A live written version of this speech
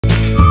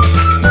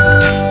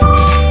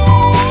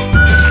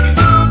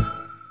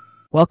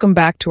Welcome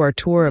back to our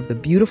tour of the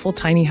beautiful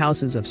tiny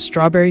houses of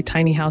Strawberry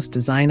Tiny House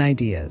Design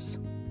Ideas.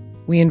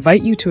 We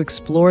invite you to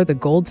explore the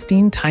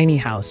Goldstein tiny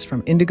house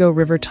from Indigo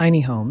River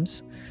Tiny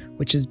Homes,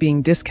 which is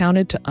being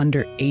discounted to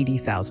under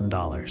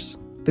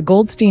 $80,000. The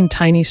Goldstein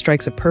Tiny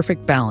strikes a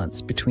perfect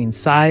balance between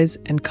size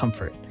and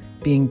comfort,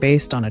 being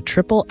based on a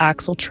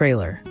triple-axle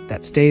trailer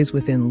that stays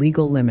within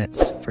legal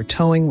limits for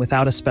towing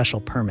without a special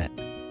permit.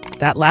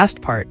 That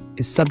last part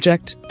is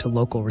subject to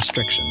local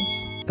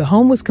restrictions. The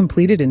home was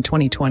completed in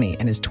 2020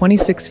 and is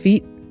 26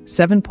 feet,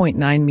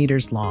 7.9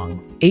 meters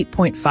long,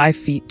 8.5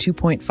 feet,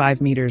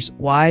 2.5 meters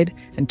wide,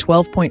 and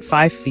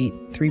 12.5 feet,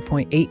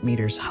 3.8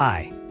 meters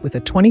high, with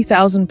a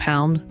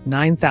 20,000-pound,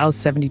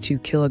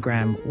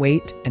 9,072-kilogram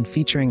weight and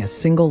featuring a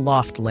single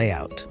loft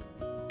layout.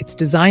 It's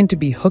designed to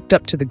be hooked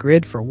up to the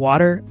grid for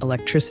water,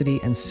 electricity,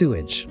 and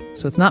sewage,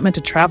 so it's not meant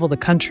to travel the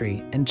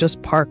country and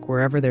just park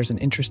wherever there's an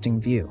interesting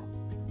view.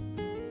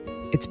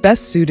 It's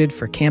best suited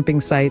for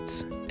camping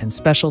sites and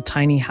special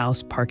tiny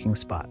house parking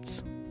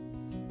spots.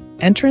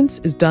 Entrance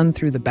is done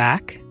through the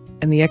back,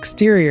 and the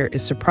exterior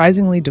is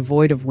surprisingly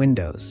devoid of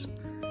windows,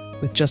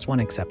 with just one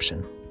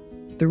exception.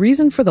 The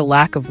reason for the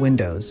lack of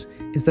windows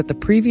is that the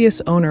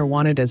previous owner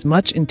wanted as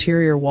much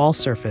interior wall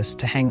surface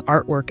to hang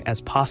artwork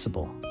as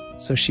possible,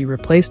 so she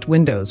replaced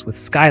windows with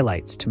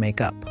skylights to make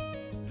up.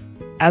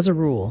 As a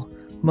rule,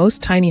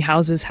 most tiny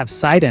houses have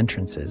side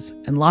entrances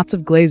and lots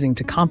of glazing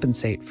to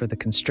compensate for the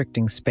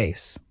constricting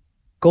space.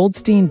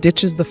 Goldstein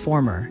ditches the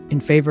former in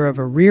favor of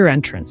a rear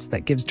entrance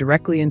that gives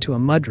directly into a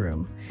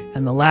mudroom,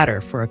 and the latter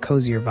for a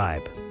cozier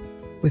vibe.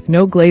 With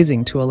no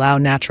glazing to allow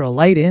natural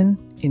light in,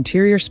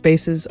 interior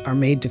spaces are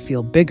made to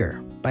feel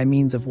bigger by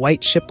means of white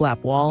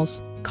shiplap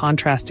walls,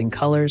 contrasting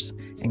colors,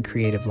 and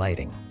creative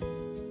lighting.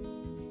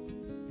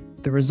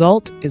 The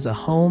result is a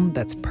home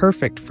that's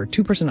perfect for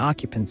two-person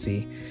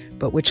occupancy,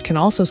 but which can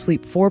also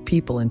sleep 4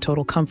 people in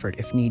total comfort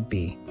if need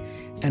be,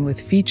 and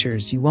with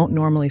features you won't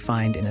normally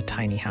find in a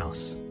tiny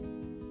house.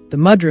 The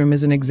mudroom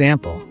is an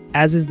example,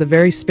 as is the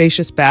very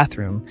spacious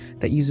bathroom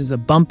that uses a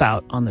bump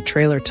out on the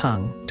trailer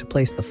tongue to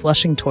place the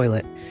flushing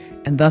toilet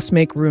and thus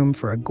make room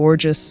for a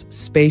gorgeous,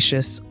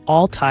 spacious,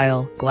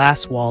 all-tile,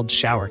 glass-walled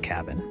shower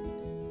cabin.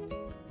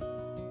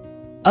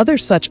 Other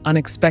such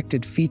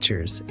unexpected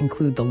features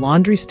include the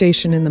laundry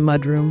station in the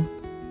mudroom,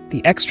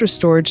 the extra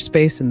storage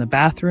space in the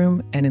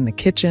bathroom and in the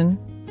kitchen,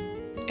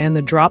 and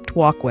the dropped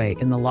walkway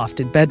in the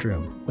lofted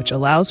bedroom, which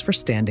allows for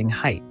standing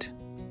height.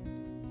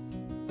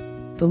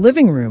 The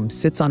living room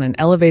sits on an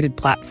elevated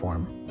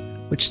platform,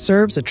 which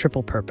serves a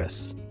triple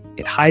purpose.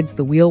 It hides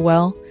the wheel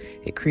well,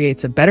 it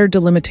creates a better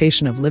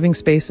delimitation of living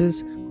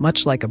spaces,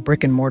 much like a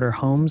brick-and-mortar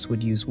homes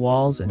would use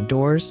walls and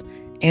doors,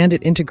 and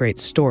it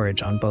integrates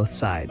storage on both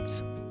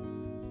sides.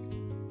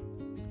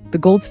 The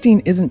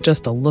Goldstein isn't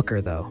just a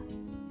looker, though.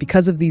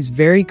 Because of these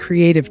very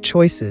creative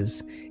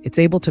choices, it's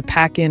able to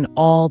pack in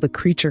all the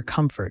creature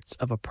comforts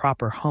of a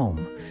proper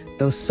home,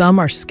 though some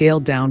are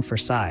scaled down for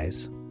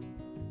size.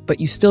 But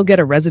you still get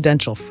a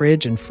residential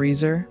fridge and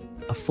freezer,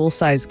 a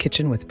full-size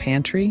kitchen with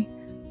pantry,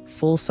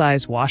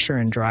 full-size washer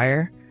and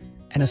dryer,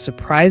 and a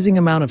surprising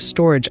amount of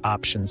storage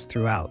options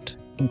throughout,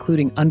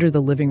 including under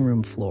the living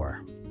room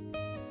floor.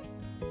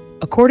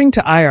 According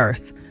to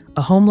iEarth,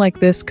 a home like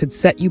this could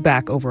set you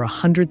back over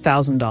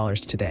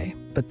 $100,000 today,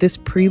 but this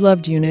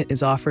pre-loved unit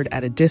is offered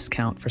at a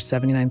discount for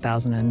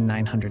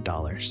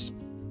 $79,900.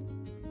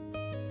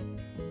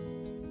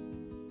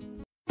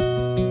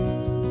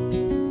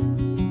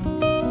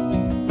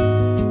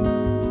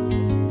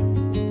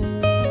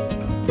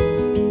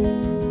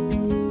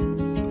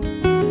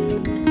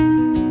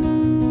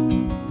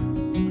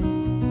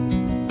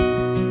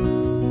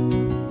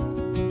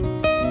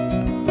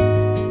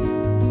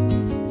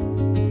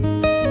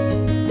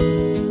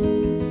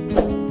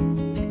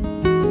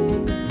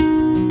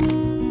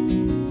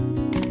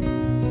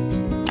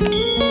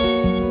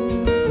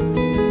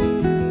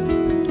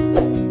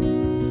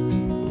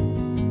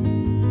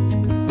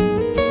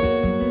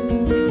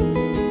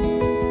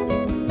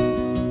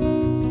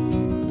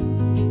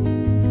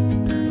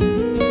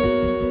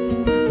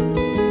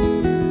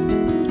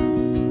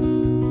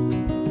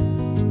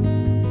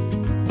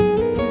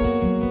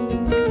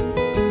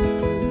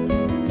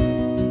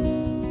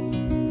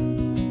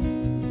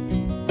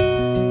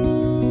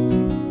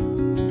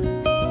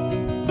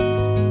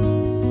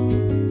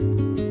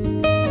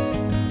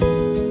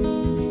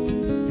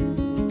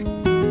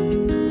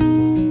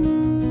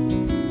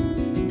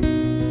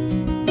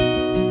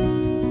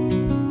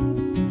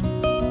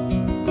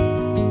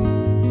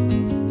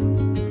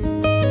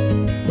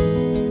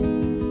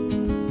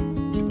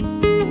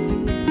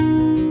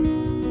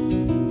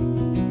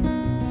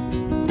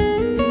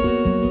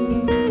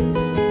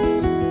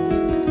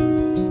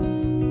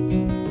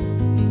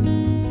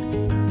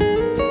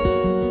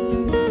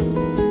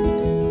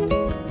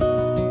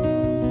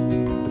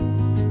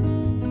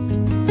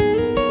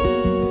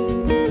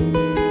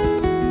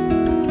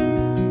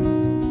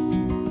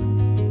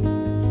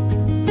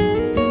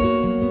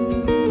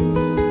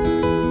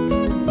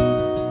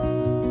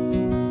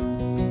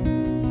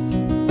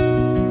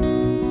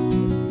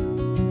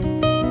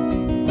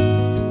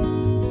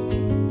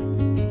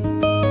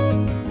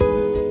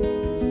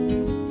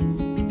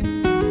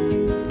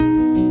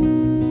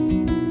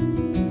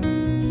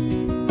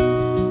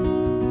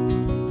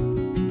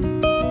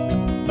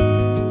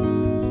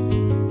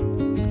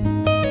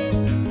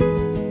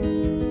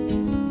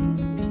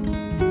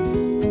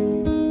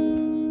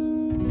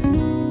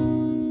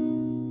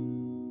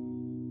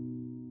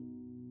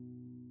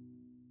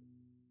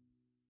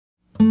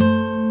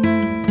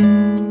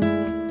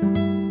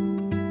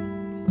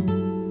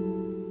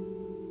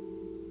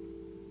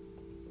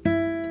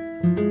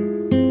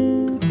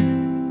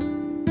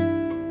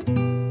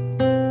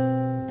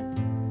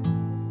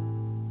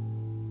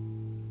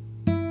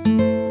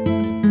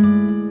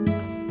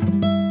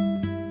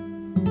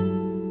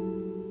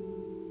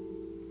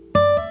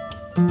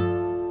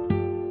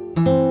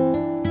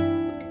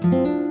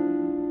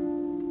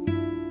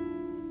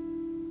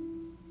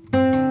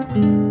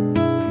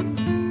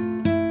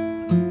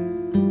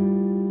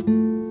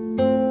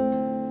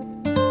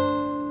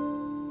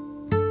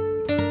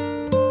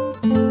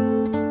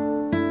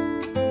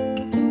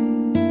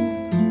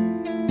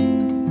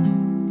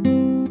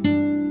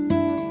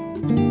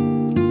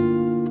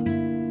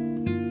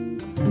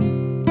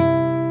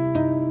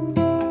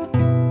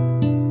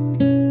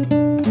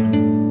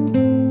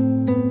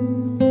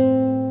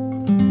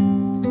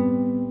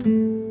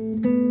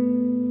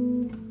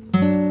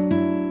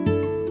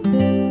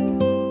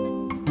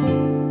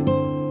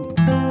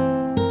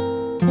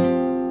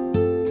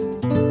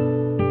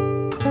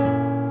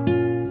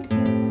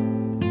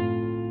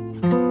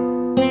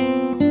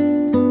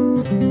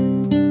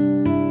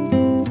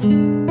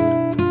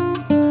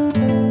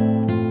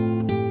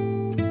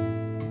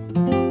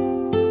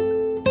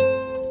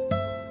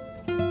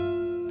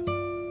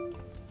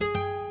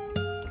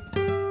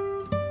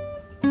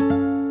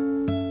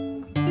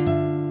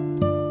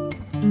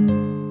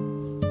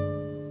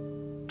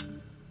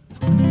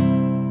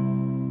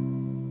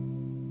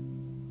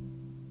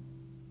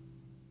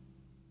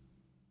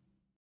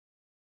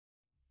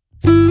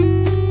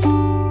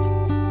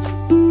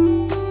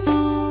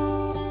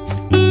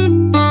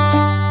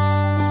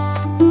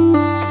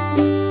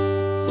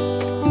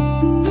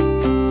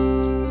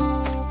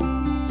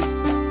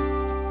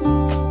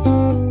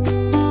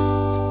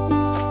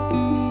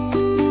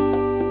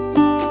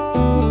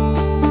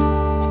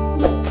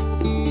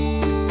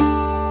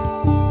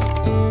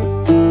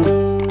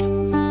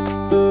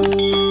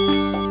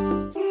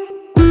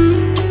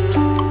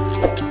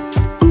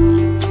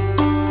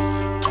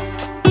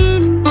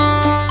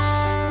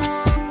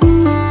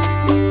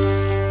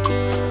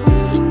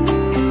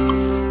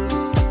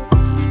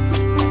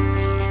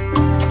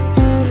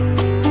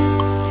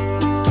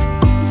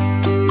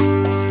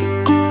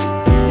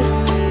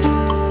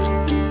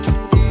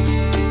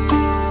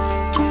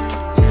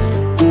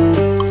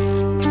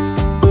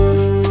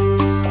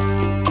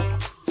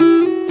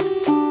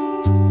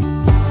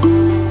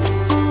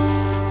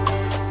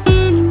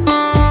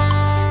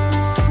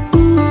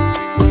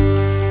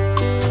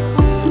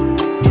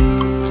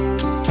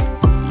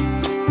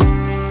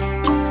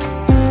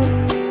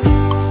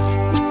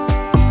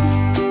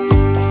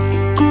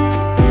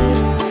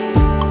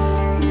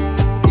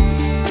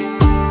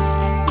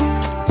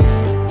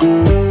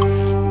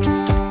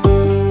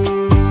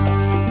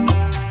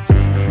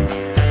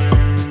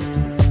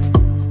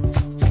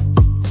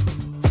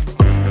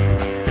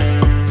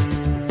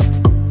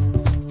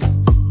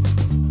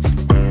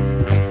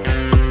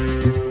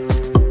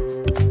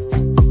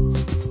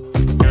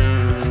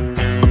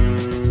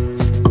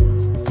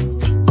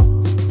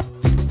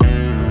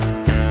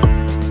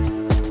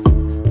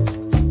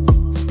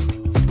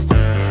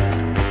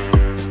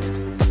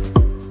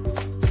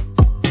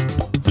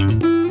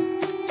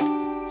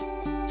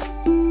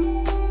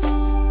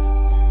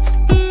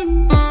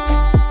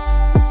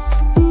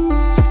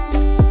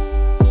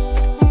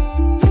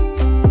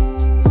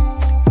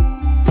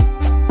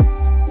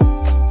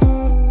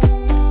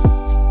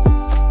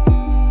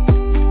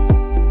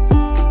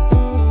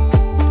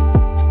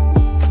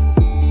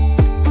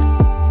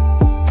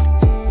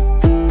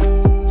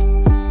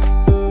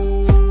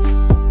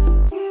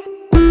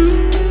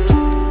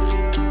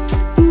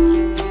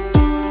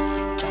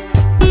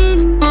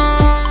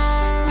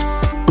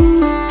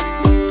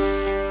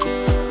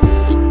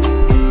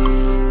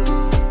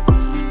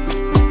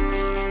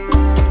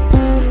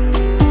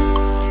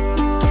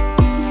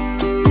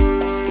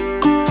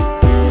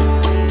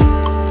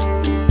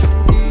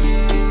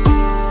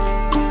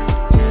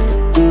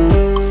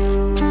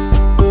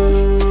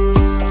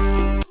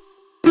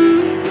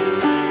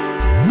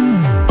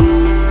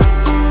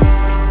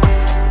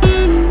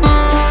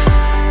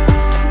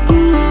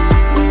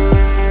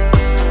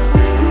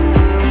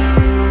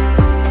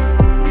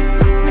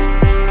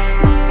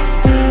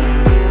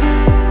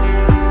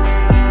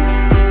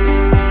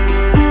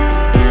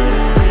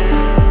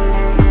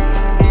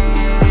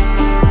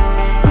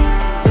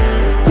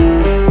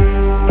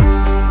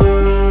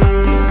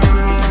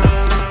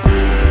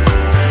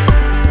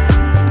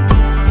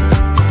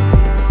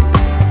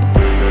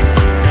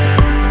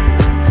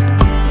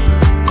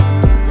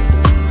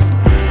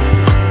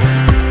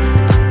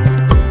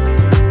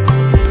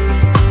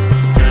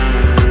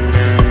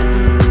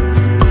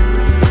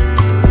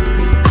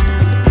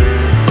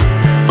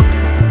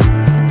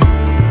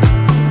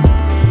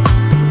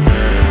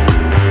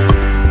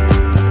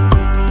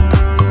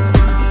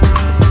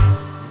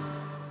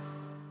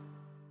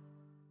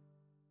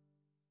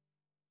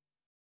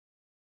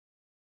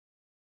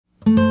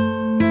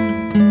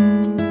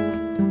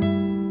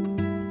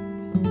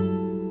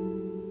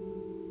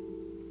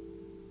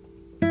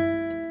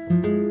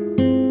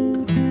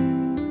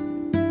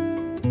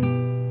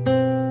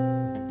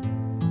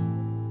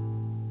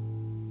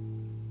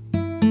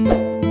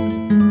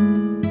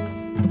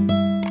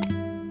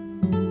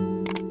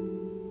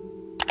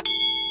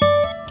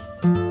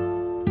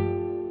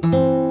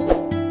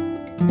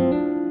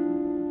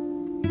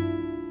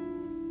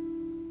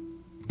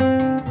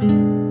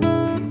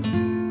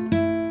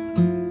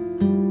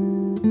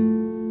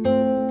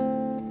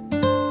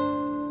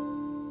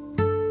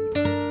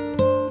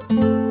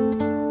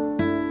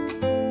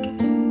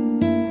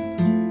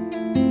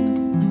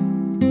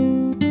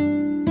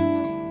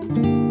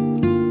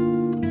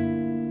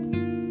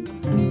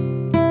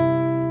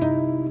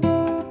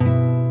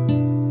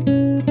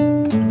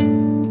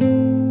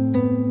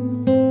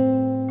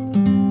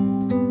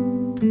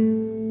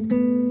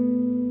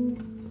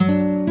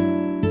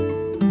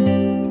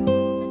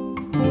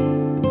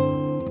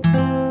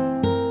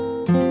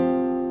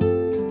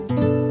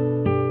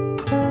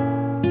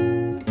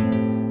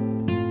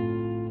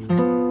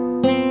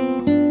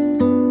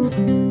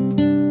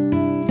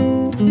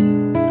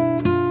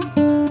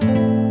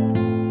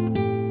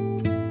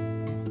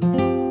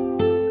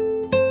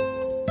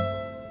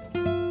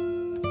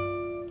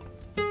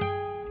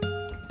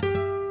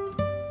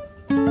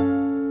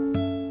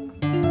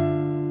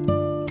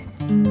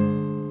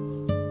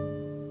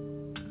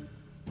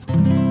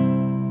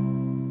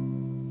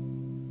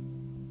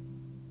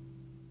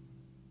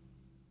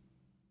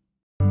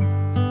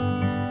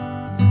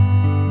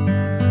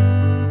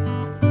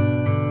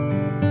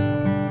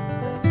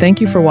 Thank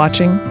you for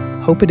watching.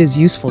 Hope it is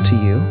useful to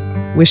you.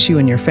 Wish you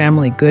and your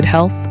family good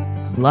health,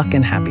 luck,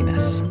 and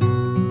happiness.